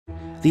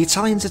The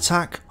Italians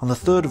attack on the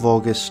 3rd of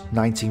August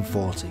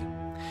 1940.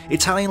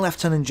 Italian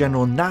Lieutenant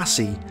General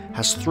Nasi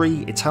has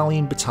 3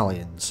 Italian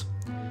battalions,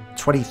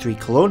 23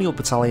 colonial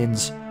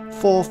battalions,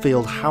 4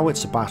 field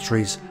howitzer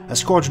batteries, a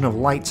squadron of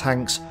light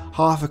tanks,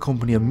 half a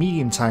company of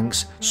medium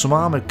tanks, some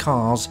armoured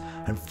cars,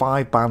 and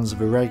 5 bands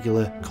of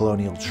irregular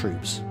colonial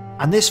troops.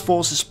 And this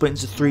force is split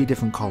into 3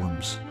 different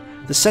columns.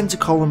 The centre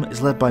column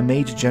is led by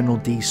Major General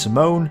D.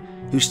 Simone,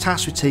 who's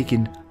tasked with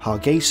taking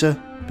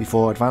Hargeisa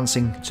before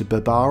advancing to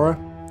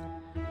Berbera.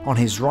 On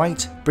his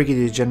right,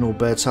 Brigadier General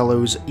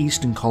Bertello's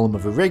eastern column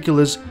of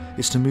irregulars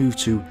is to move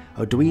to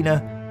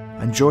Oduina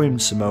and join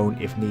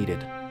Simone if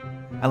needed.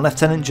 And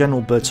Lieutenant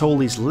General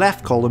Bertoli's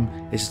left column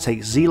is to take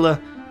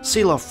Zila,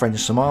 seal off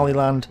French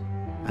Somaliland,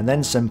 and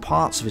then send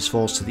parts of his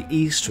force to the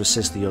east to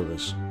assist the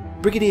others.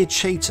 Brigadier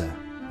Chater,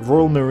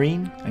 Royal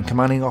Marine and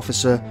commanding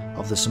officer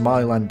of the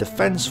Somaliland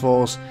Defence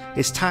Force,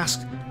 is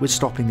tasked with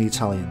stopping the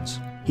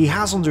Italians. He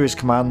has under his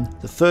command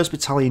the 1st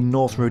Battalion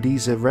North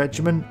Rhodesia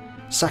Regiment,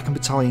 2nd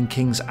Battalion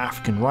King's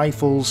African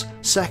Rifles,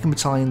 2nd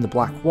Battalion the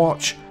Black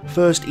Watch,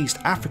 1st East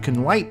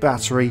African Light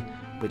Battery,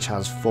 which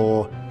has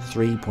 4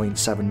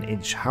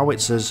 3.7-inch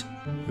howitzers,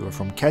 who are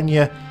from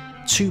Kenya,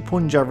 2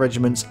 Punjab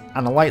regiments,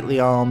 and a lightly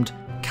armed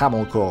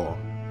Camel Corps.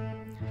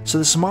 So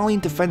the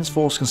Somalian Defence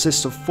Force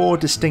consists of 4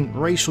 distinct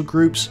racial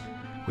groups,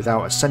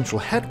 without a central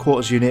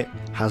headquarters unit,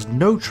 has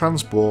no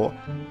transport,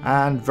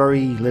 and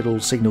very little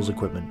signals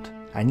equipment.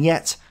 And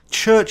yet,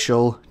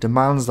 Churchill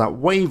demands that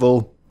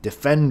Wavell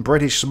defend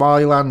British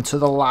Somaliland to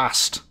the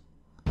last.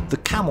 The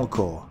Camel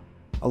Corps,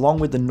 along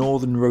with the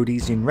Northern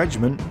Rhodesian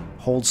Regiment,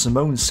 holds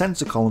Simone's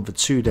centre column for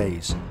 2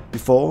 days,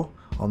 before,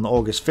 on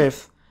August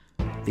 5th,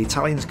 the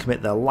Italians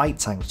commit their light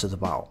tanks to the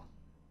battle.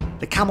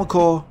 The Camel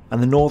Corps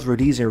and the North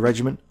Rhodesia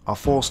Regiment are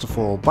forced to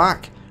fall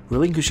back,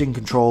 relinquishing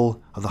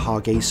control of the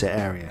Hargeisa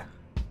area.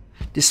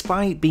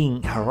 Despite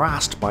being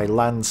harassed by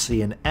land,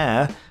 sea and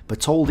air,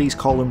 Bertoldi's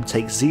column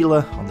takes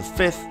Zila on the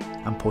 5th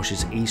and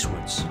pushes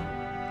eastwards.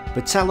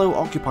 Bertello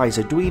occupies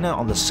Oduina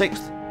on the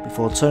 6th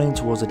before turning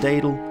towards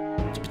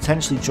Adadel to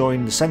potentially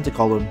join the centre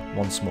column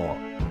once more.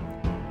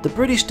 The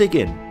British dig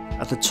in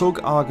at the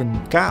Tug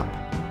Argan Gap,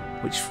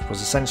 which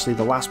was essentially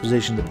the last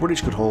position the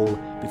British could hold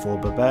before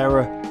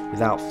Berbera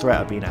without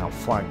threat of being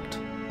outflanked.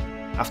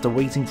 After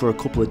waiting for a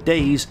couple of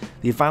days,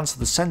 the advance of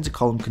the centre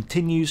column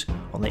continues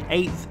on the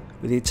 8th,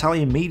 with the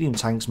Italian medium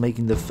tanks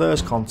making their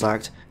first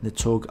contact in the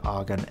Tug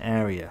Argan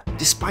area.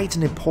 Despite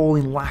an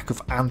appalling lack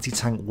of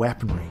anti-tank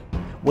weaponry,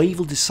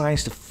 Wavell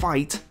decides to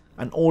fight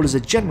and orders a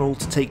general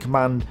to take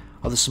command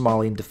of the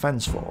Somalian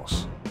Defence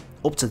Force.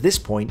 Up to this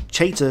point,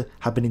 Chater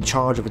had been in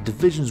charge of a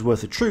division's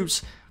worth of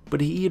troops, but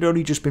he had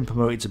only just been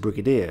promoted to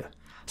brigadier.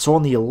 So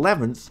on the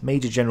 11th,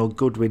 Major General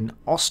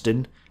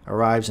Godwin-Austin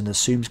arrives and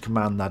assumes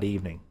command that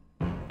evening.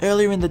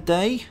 Earlier in the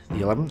day, the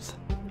 11th,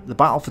 the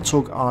battle for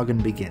Tug Argan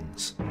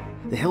begins.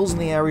 The hills in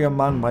the area are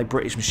manned by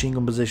British machine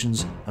gun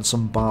positions and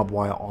some barbed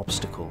wire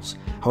obstacles.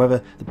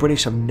 However, the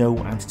British have no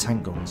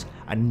anti-tank guns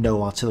and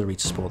no artillery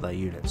to support their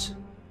units.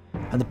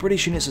 And the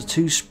British units are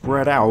too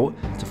spread out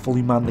to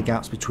fully man the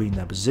gaps between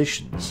their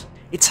positions.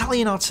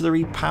 Italian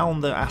artillery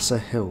pound the Assa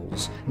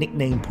Hills,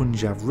 nicknamed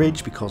Punjab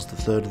Ridge because the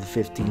 3rd of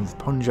the 15th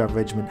Punjab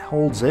Regiment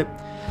holds it.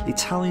 The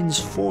Italians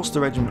forced the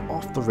regiment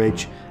off the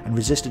ridge and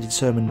resist a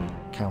determined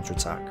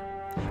counterattack.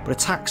 But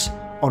attacks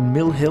on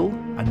Mill Hill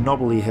and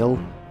Nobbley Hill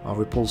are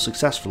repulsed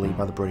successfully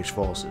by the British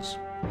forces.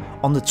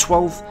 On the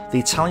 12th, the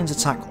Italians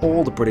attack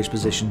all the British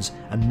positions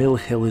and Mill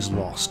Hill is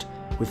lost,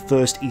 with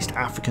 1st East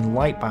African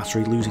Light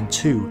Battery losing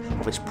 2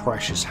 of its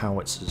precious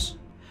howitzers.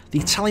 The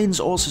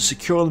Italians also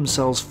secure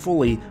themselves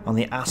fully on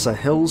the Assa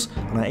Hills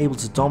and are able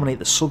to dominate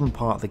the southern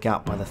part of the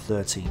gap by the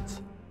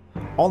 13th.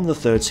 On the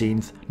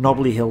 13th,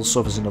 Nobbley Hill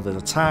suffers another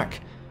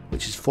attack,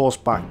 which is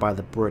forced back by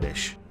the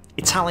British.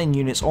 Italian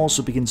units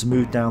also begin to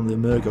move down the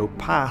Murgo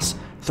Pass,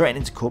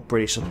 threatening to cut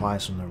British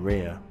supplies from the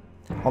rear.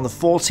 On the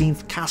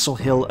 14th, Castle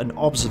Hill and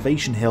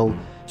Observation Hill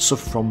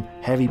suffer from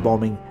heavy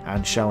bombing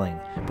and shelling,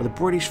 but the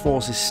British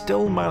forces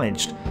still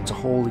managed to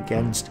hold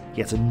against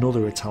yet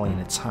another Italian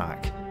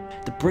attack.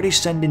 The British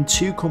send in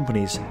 2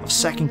 companies of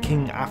 2nd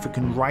King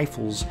African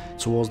Rifles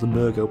towards the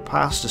Murgo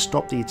Pass to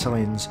stop the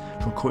Italians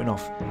from cutting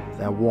off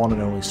their one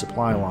and only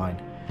supply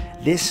line.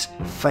 This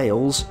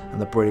fails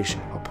and the British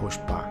are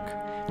pushed back.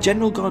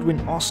 General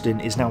Godwin-Austin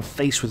is now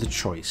faced with a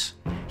choice.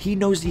 He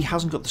knows that he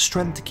hasn't got the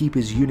strength to keep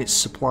his unit's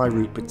supply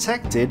route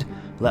protected,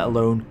 let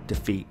alone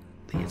defeat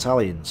the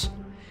Italians.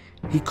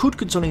 He could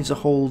continue to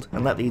hold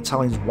and let the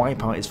Italians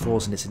wipe out his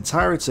force in its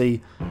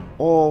entirety,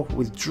 or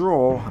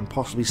withdraw and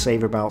possibly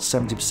save about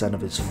 70%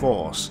 of his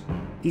force.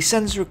 He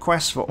sends a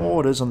request for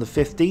orders on the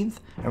 15th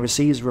and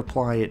receives a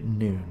reply at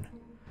noon.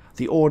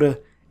 The order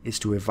is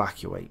to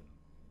evacuate.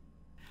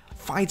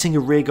 Fighting a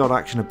rearguard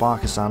action at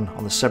Barkassan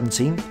on the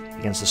 17th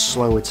against a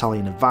slow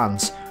Italian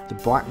advance, the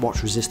Black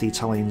Watch resist the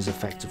Italians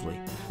effectively.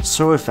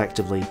 So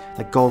effectively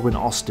that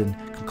Godwin-Austin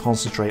can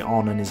concentrate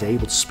on and is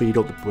able to speed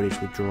up the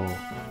British withdrawal.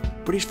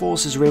 British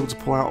forces are able to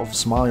pull out of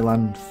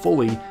Somaliland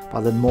fully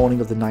by the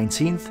morning of the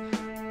 19th,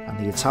 and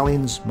the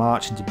Italians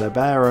march into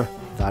Berbera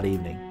that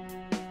evening.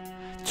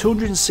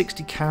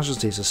 260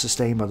 casualties are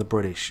sustained by the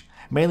British,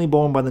 mainly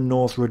borne by the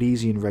North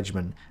Rhodesian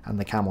Regiment and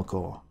the Camel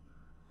Corps.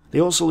 They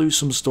also lose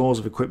some stores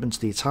of equipment to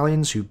the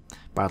Italians, who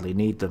badly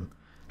need them.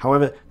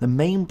 However, the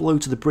main blow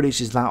to the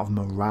British is that of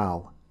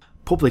morale.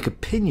 Public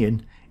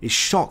opinion is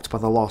shocked by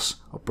the loss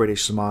of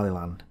British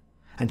Somaliland,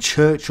 and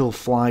Churchill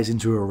flies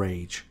into a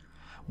rage.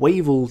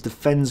 Wavell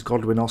defends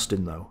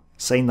Godwin-Austin though,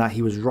 saying that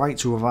he was right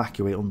to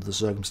evacuate under the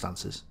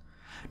circumstances.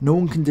 No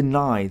one can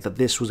deny that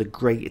this was a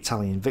great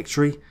Italian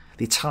victory.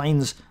 The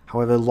Italians,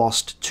 however,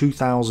 lost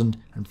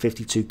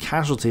 2,052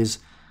 casualties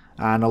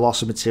and a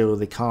loss of material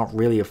they can't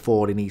really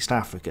afford in East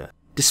Africa.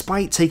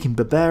 Despite taking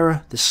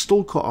Berbera, they're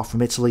still cut off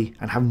from Italy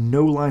and have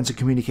no lines of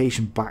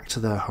communication back to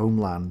their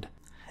homeland.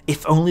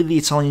 If only the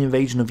Italian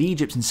invasion of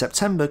Egypt in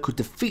September could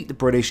defeat the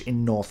British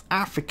in North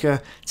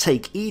Africa,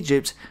 take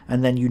Egypt,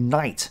 and then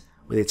unite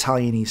with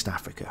Italian East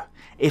Africa.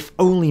 If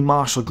only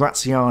Marshal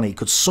Graziani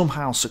could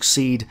somehow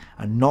succeed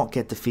and not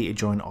get defeated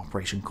during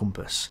Operation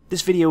Compass.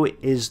 This video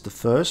is the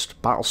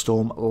first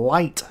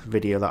BATTLESTORM-LITE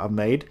video that I've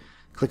made.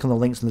 Click on the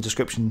links in the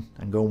description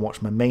and go and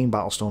watch my main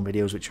Battlestorm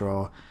videos, which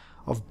are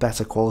of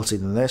better quality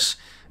than this.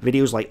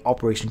 Videos like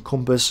Operation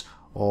Compass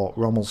or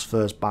Rommel's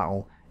first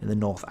battle in the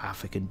North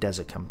African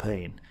Desert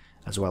Campaign,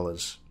 as well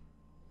as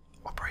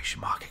Operation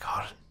Market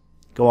Garden.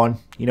 Go on,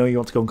 you know you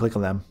want to go and click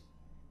on them.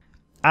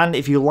 And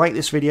if you like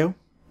this video,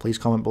 please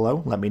comment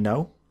below, let me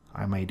know.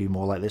 I may do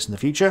more like this in the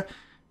future.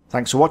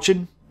 Thanks for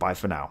watching, bye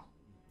for now.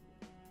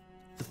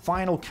 The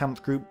final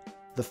camp group,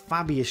 the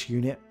Fabius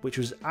unit, which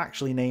was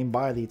actually named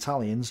by the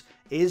Italians,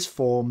 is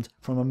formed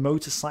from a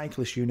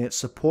motorcyclist unit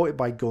supported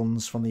by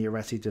guns from the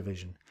Ariete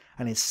division,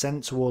 and is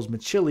sent towards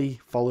Machili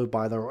followed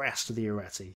by the rest of the Ariete.